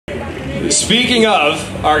Speaking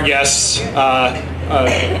of our guests,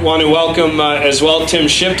 want to welcome as well Tim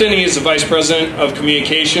Shipton. He is the Vice President of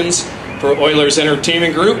Communications for Oilers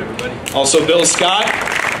Entertainment Group. Also Bill Scott.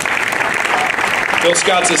 Bill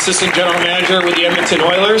Scott's Assistant General Manager with the Edmonton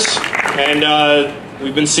Oilers. And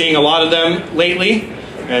we've been seeing a lot of them lately,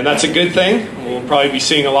 and that's a good thing. We'll probably be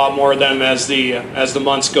seeing a lot more of them as the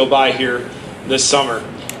months go by here this summer.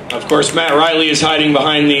 Of course, Matt Riley is hiding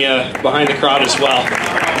behind the crowd as well.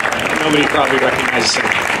 Nobody probably recognizes him.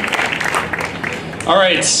 All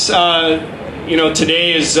right, you know,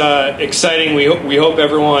 today is exciting. We hope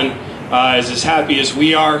everyone is as happy as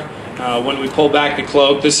we are when we pull back the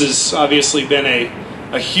cloak. This has obviously been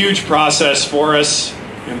a huge process for us.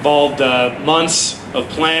 Involved months of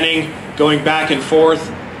planning, going back and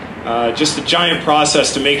forth. Just a giant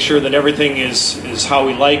process to make sure that everything is how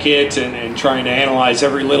we like it, and trying to analyze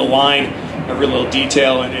every little line, every little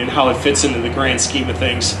detail, and how it fits into the grand scheme of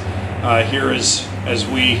things here as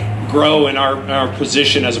we grow in our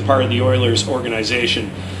position as a part of the Oilers organization.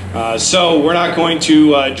 So we're not going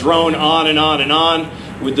to drone on and on and on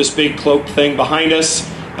with this big cloak thing behind us.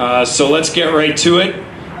 So let's get right to it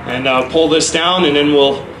and pull this down, and then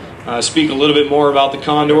we'll speak a little bit more about the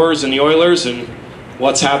Condors and the Oilers and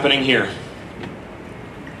what's happening here.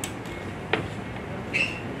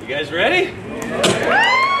 You guys ready?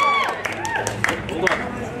 Hold on.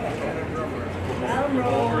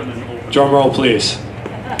 Drum roll, please.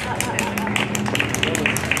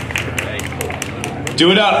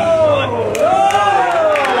 Do it up.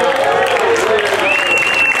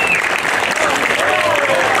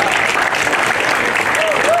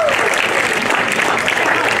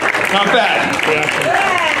 Not bad.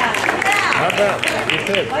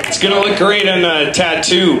 It's going to look great on a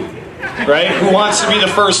tattoo, right? Who wants to be the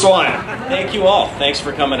first one? Thank you all. Thanks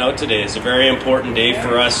for coming out today. It's a very important day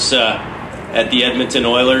for us at the Edmonton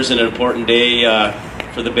Oilers, and an important day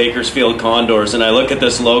for the Bakersfield Condors. And I look at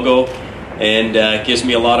this logo, and it gives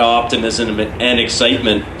me a lot of optimism and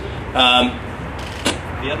excitement.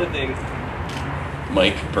 The other thing,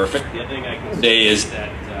 Mike, perfect. The other thing I can say is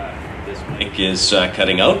that this mic is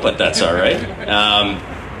cutting out, but that's all right.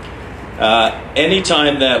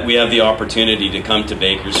 Anytime that we have the opportunity to come to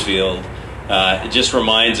Bakersfield, it just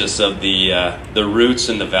reminds us of the roots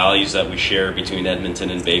and the values that we share between Edmonton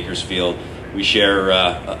and Bakersfield. We share,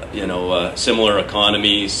 similar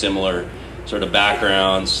economies, similar sort of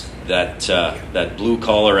backgrounds, that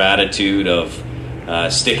blue-collar attitude of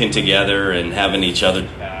sticking together and having each other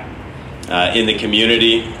back in the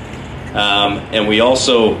community. And we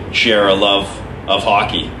also share a love of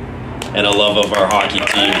hockey and a love of our hockey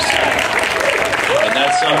teams. And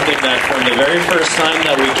that's something that from the very first time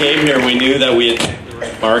that we came here, we knew that we had the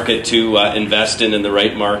right market to invest in the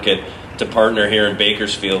right market to partner here in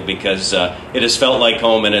Bakersfield, because it has felt like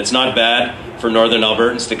home. And it's not bad for Northern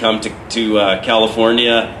Albertans to come to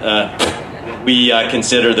California. We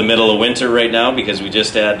consider the middle of winter right now because we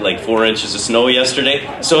just had like 4 inches of snow yesterday.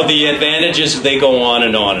 So the advantages, they go on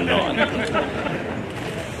and on and on.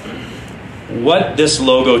 What this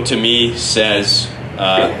logo to me says,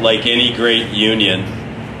 like any great union,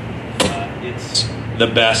 it's the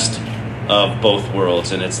best of both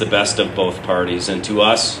worlds, and it's the best of both parties. And to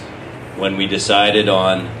us, when we decided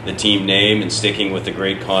on the team name and sticking with the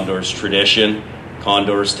great Condors tradition,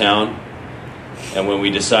 Condors Town, and when we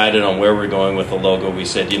decided on where we're going with the logo, we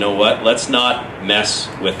said, you know what, let's not mess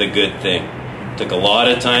with a good thing. Took a lot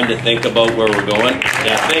of time to think about where we're going.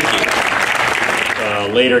 Yeah, thank you.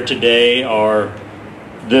 Later today,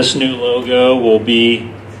 this new logo will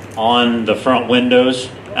be on the front windows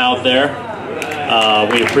out there.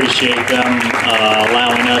 We appreciate them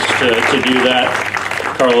allowing us to do that.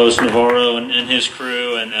 Carlos Navarro and his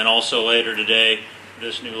crew, and also later today,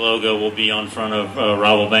 this new logo will be on front of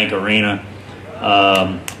Rabobank Arena.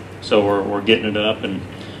 So we're getting it up, and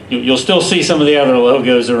you'll still see some of the other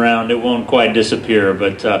logos around. It won't quite disappear,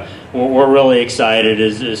 but we're really excited.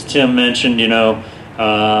 As Tim mentioned,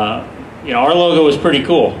 our logo was pretty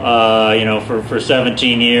cool. For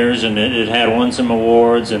 17 years, and it had won some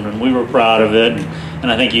awards, and we were proud of it,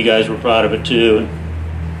 and I think you guys were proud of it too.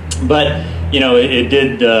 But it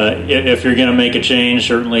did. If you're going to make a change,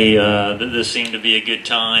 certainly this seemed to be a good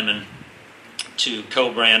time, and to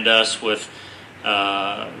co-brand us with.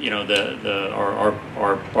 Our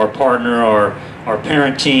partner, our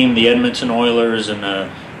parent team, the Edmonton Oilers, and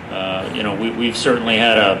we've certainly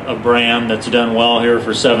had a brand that's done well here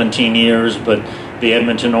for 17 years, but the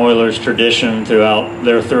Edmonton Oilers tradition throughout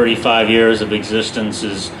their 35 years of existence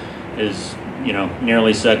is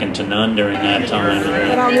nearly second to none during that time.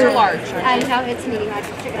 These are large. No, it's medium. I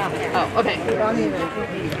just took it off there. Oh, okay.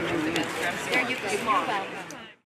 There you go.